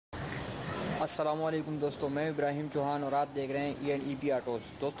अस्सलामुअलैकुम दोस्तों, मैं इब्राहिम चौहान और आप देख रहे हैं E&EP ऑटोस।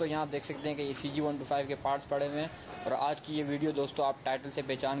 दोस्तों यहाँ आप देख सकते हैं कि ये CG-125 के पार्ट्स पड़े हुए हैं और आज की ये वीडियो दोस्तों आप टाइटल से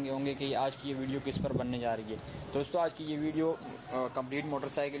पहचान गए होंगे कि आज की ये वीडियो किस पर बनने जा रही है। दोस्तों आज की ये वीडियो कंप्लीट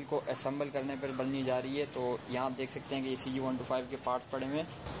मोटरसाइकिल को असेंबल करने पर बनने जा रही है। तो यहाँ आप देख सकते हैं कि ये CG-125 के पार्ट्स पड़े हुए हैं।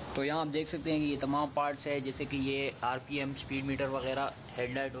 तो यहाँ आप देख सकते हैं कि ये तमाम पार्ट्स है, जैसे कि ये RPM स्पीड मीटर वगैरह,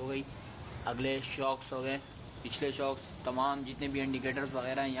 हेडलाइट हो गई, अगले शॉक्स हो गए, पिछले शॉक्स, तमाम जितने भी इंडिकेटर्स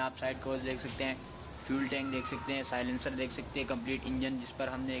वगैरह हैं। यहाँ आप साइड कवर्स देख सकते हैं, फ्यूल टैंक देख सकते हैं, साइलेंसर देख सकते हैं, कंप्लीट इंजन जिस पर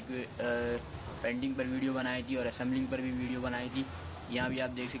हमने एक पेंटिंग पर वीडियो बनाई थी और असेंबलिंग पर भी वीडियो बनाई थी। यहाँ भी आप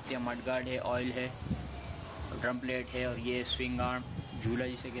देख सकते हैं मड गार्ड है, ऑयल है, ड्रम प्लेट है और ये स्विंग आर्म झूला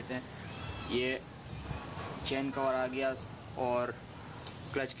जिसे कहते हैं, ये चेन कवर आ गया और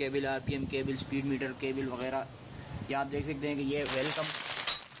clutch cable, RPM cable, speed metre cable वगैरह। यहाँ आप देख सकते हैं कि ये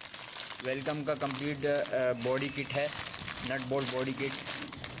वेलकम का कंप्लीट बॉडी किट है, नट बोल्ट बॉडी किट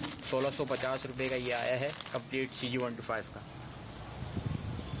 1650 रुपये का ये आया है कंप्लीट CG-125 का।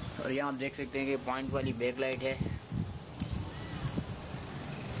 और यहाँ आप देख सकते हैं कि पॉइंट वाली बैक लाइट है।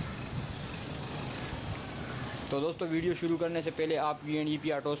 तो दोस्तों वीडियो शुरू करने से पहले आप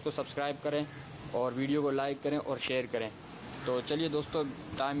E&EP ऑटोस को सब्सक्राइब करें और वीडियो को लाइक करें और शेयर करें। तो चलिए दोस्तों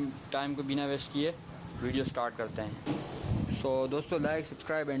टाइम को बिना वेस्ट किए वीडियो स्टार्ट करते हैं। सो दोस्तों like,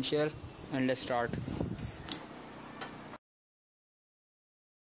 subscribe and share and let's start.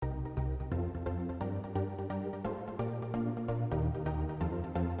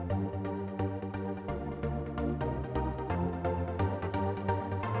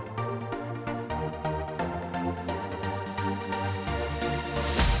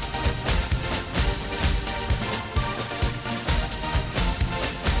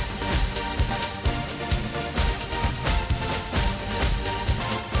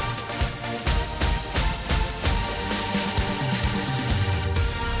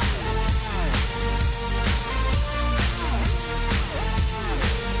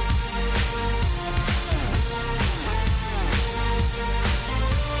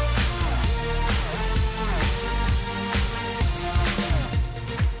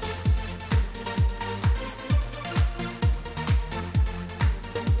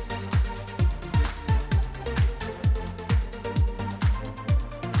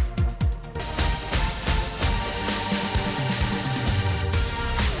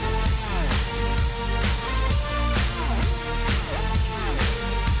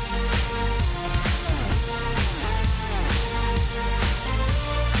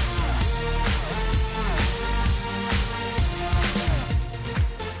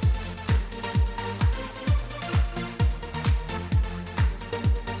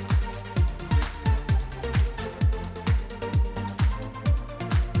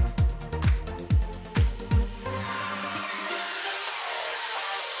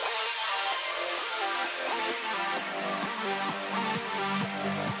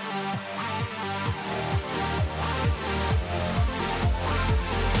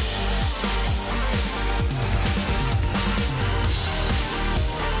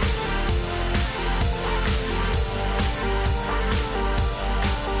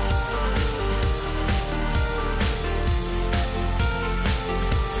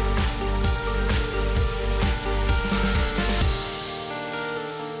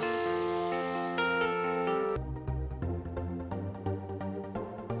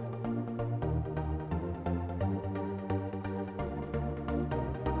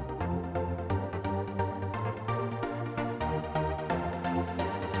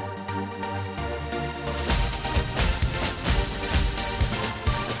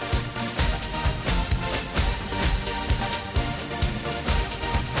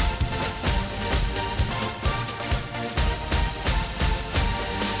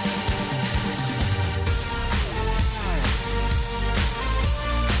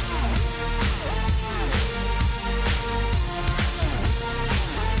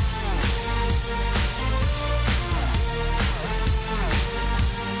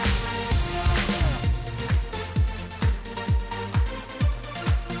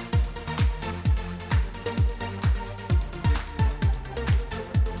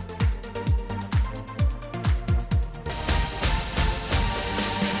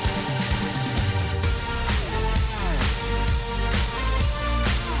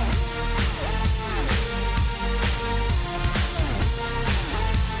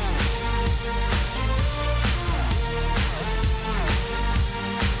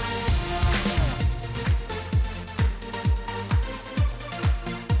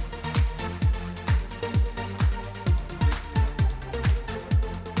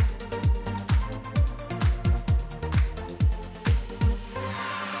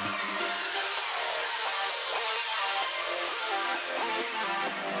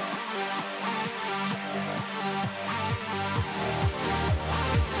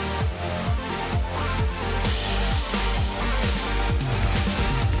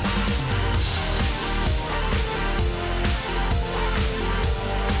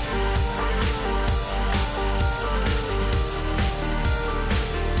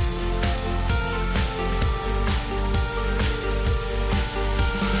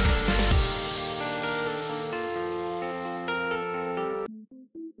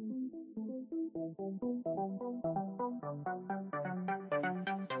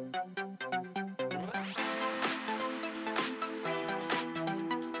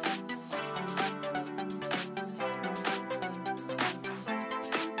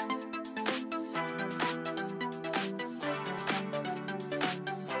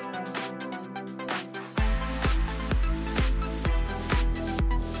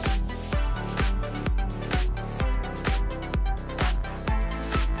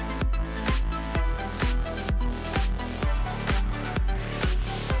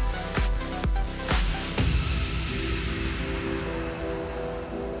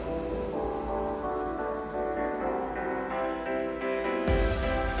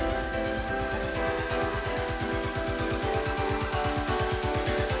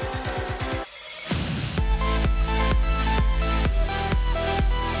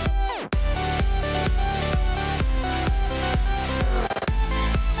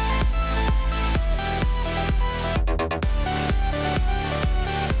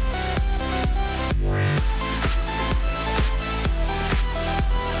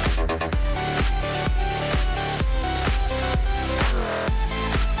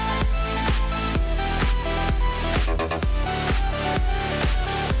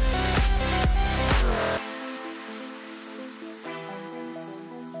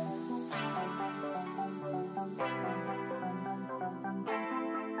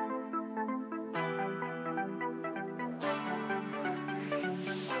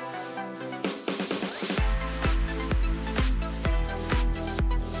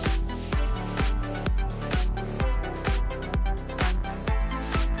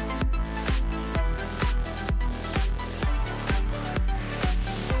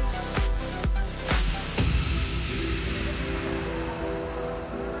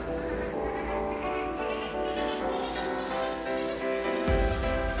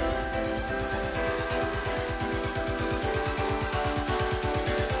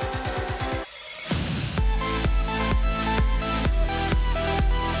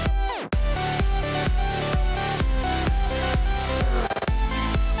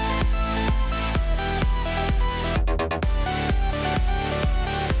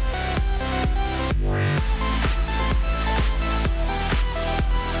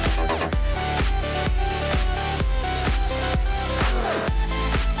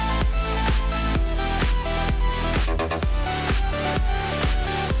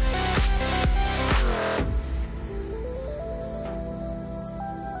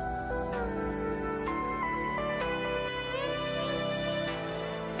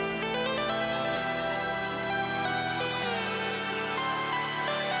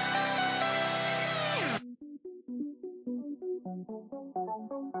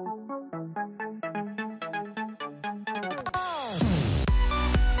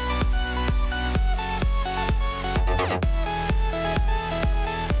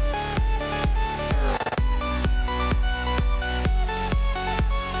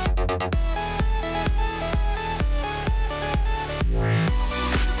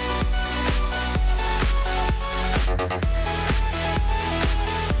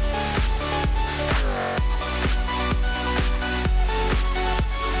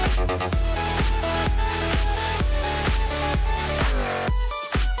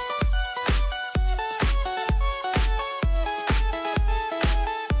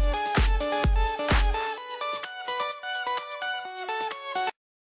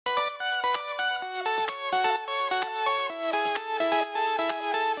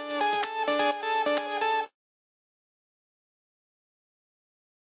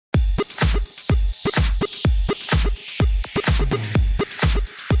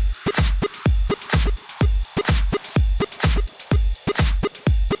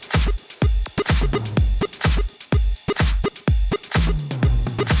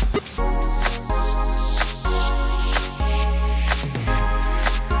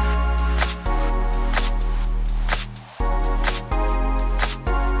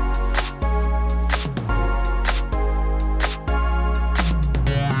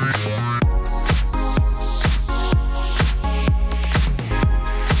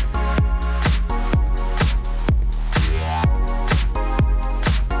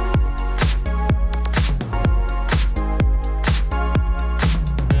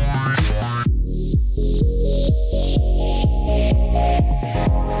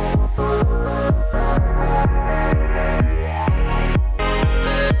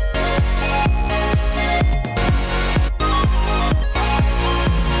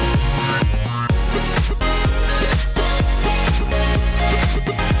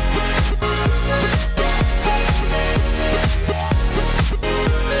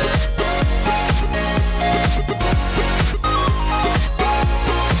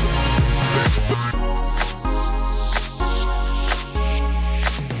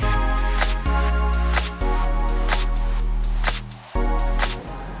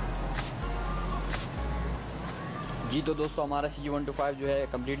 जी तो दोस्तों हमारा CG-125 जो है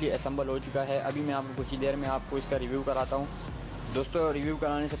कम्प्लीटली असेंबल हो चुका है। अभी मैं आपको कुछ ही देर में आपको इसका रिव्यू कराता हूँ। दोस्तों रिव्यू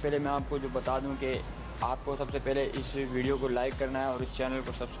कराने से पहले मैं आपको जो बता दूँ कि आपको सबसे पहले इस वीडियो को लाइक करना है और इस चैनल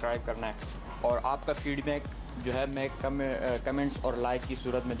को सब्सक्राइब करना है, और आपका फीडबैक जो है मैं कमेंट्स और लाइक की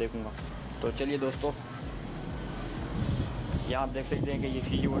सूरत में देखूँगा। तो चलिए दोस्तों, यहाँ आप देख सकते हैं कि ये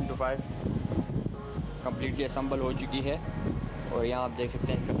CG-125 कम्प्लीटली असेंबल हो चुकी है, और यहाँ आप देख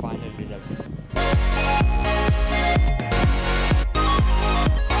सकते हैं इसका फाइनल रिजल्ट।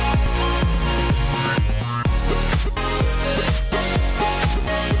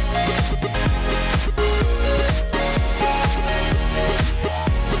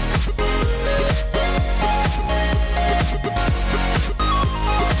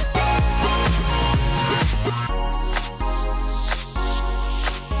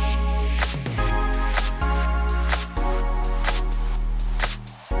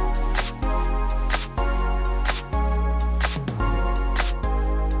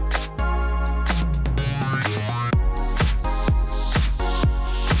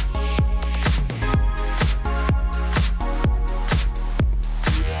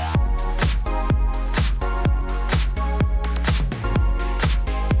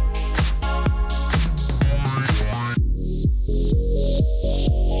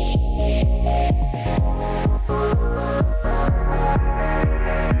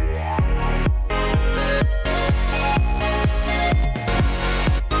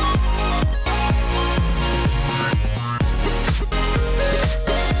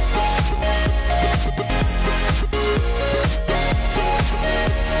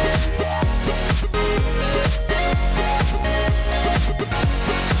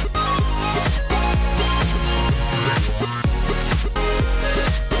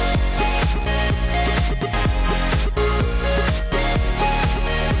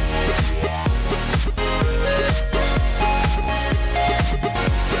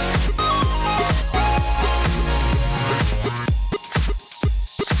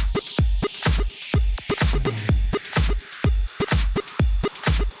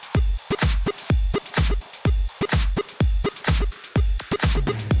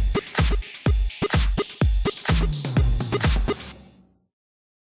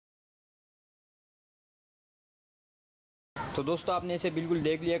 तो दोस्तों आपने इसे बिल्कुल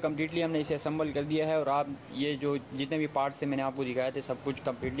देख लिया, कम्प्लीटली हमने इसे असेंबल कर दिया है, और आप ये जो जितने भी पार्ट्स थे मैंने आपको दिखाए थे सब कुछ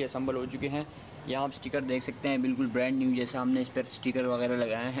कम्प्लीटली असेंबल हो चुके हैं। यहाँ आप स्टिकर देख सकते हैं, बिल्कुल ब्रांड न्यू जैसा हमने इस पर स्टिकर वगैरह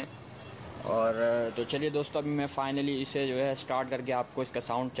लगाए हैं। और तो चलिए दोस्तों, अभी मैं फाइनली इसे जो है स्टार्ट करके आपको इसका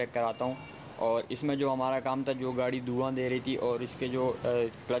साउंड चेक कराता हूँ। और इसमें जो हमारा काम था, जो गाड़ी धुआं दे रही थी और इसके जो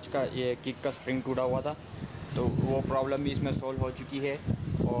क्लच का ये किक का स्प्रिंग टूटा हुआ था, तो वो प्रॉब्लम भी इसमें सॉल्व हो चुकी है।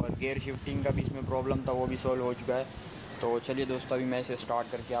 और गियर शिफ्टिंग का भी इसमें प्रॉब्लम था, वो भी सॉल्व हो चुका है। तो चलिए दोस्तों, अभी मैं इसे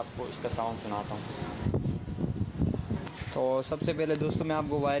स्टार्ट करके आपको इसका साउंड सुनाता हूँ। तो सबसे पहले दोस्तों मैं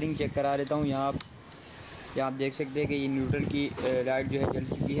आपको वायरिंग चेक करा देता हूँ। यहाँ आप देख सकते हैं कि ये न्यूट्रल की लाइट जो है जल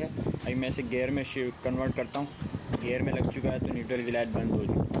चुकी है। अभी मैं इसे गियर में कन्वर्ट करता हूँ। गियर में लग चुका है तो न्यूट्रल की लाइट बंद हो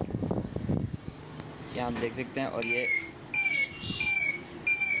चुकी है, यहाँ आप देख सकते हैं। और ये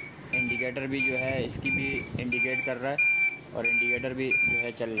इंडिकेटर भी जो है इसकी भी इंडिकेट कर रहा है और इंडिकेटर भी जो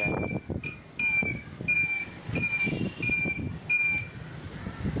है चल रहा है।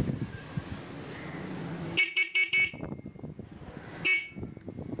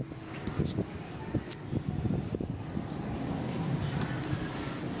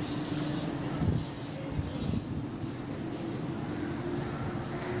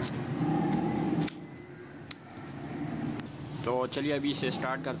 तो चलिए अभी इसे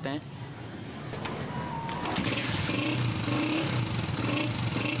स्टार्ट करते हैं।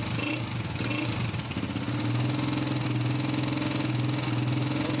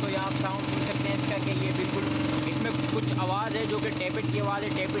 दोस्तों यहाँ आप साउंड सुन सकते हैं इसका कि ये बिल्कुल, इसमें कुछ आवाज़ है जो कि टैपिट की आवाज़ है।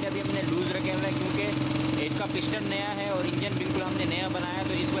 टैपिट अभी हमने लूज़ रखे हुए हैं क्योंकि इसका पिस्टन नया है और इंजन बिल्कुल हमने नया बनाया,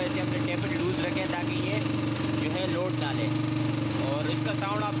 तो इस वजह से हमने टैपिट लूज़ रखे हैं ताकि ये जो है लोड ना ले। और इसका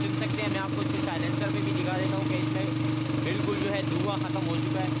साउंड आप सुन सकते हैं। मैं आपको इसके साइलेंसर में भी दिखा देता हूँ कि इसमें बिल्कुल जो है धुआं ख़त्म हो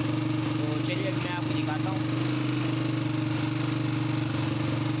चुका है। तो चलिए अब मैं आपको दिखाता हूँ।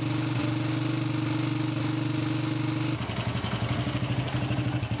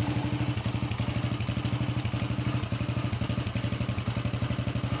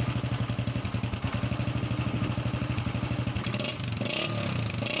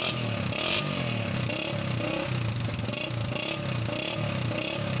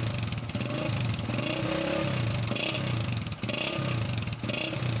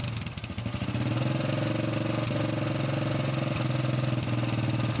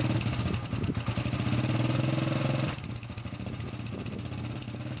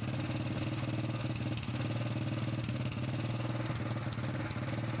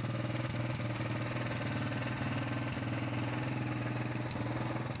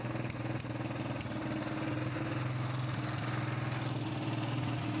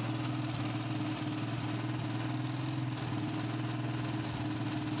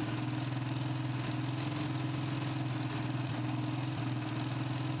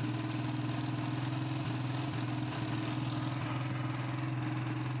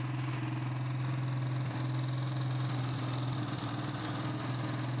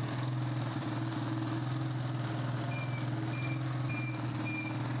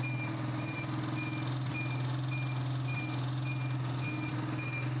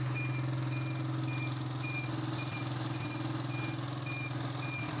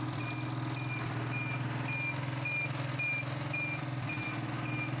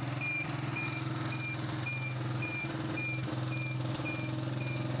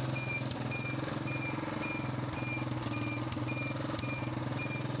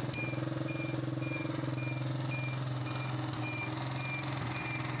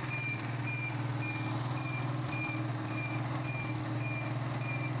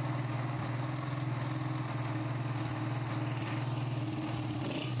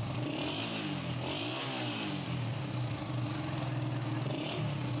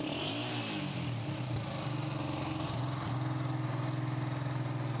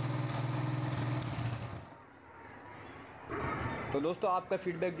 तो दोस्तों आपका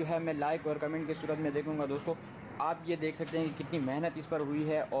फीडबैक जो है मैं लाइक और कमेंट की सूरत में देखूंगा। दोस्तों आप ये देख सकते हैं कि कितनी मेहनत इस पर हुई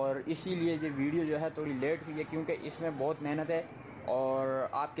है और इसीलिए ये वीडियो जो है थोड़ी लेट हुई है, क्योंकि इसमें बहुत मेहनत है और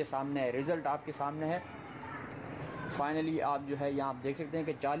आपके सामने है, रिज़ल्ट आपके सामने है। फाइनली आप जो है यहाँ आप देख सकते हैं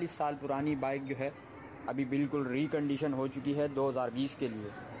कि 40 साल पुरानी बाइक जो है अभी बिल्कुल रिकंडीशन हो चुकी है 2020 के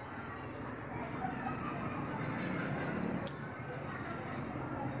लिए।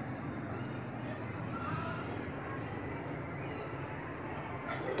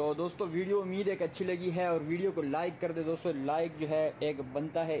 तो दोस्तों वीडियो उम्मीद है कि अच्छी लगी है और वीडियो को लाइक कर दे दोस्तों। लाइक जो है एक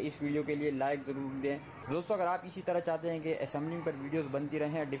बनता है इस वीडियो के लिए, लाइक ज़रूर दें दोस्तों। अगर आप इसी तरह चाहते हैं कि असेंबलिंग पर वीडियोस बनती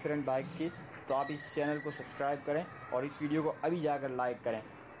रहें डिफरेंट बाइक की, तो आप इस चैनल को सब्सक्राइब करें और इस वीडियो को अभी जाकर लाइक करें।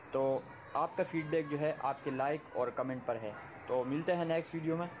 तो आपका फीडबैक जो है आपके लाइक और कमेंट पर है। तो मिलते हैं नेक्स्ट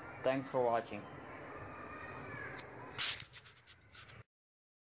वीडियो में। Thanks for watching.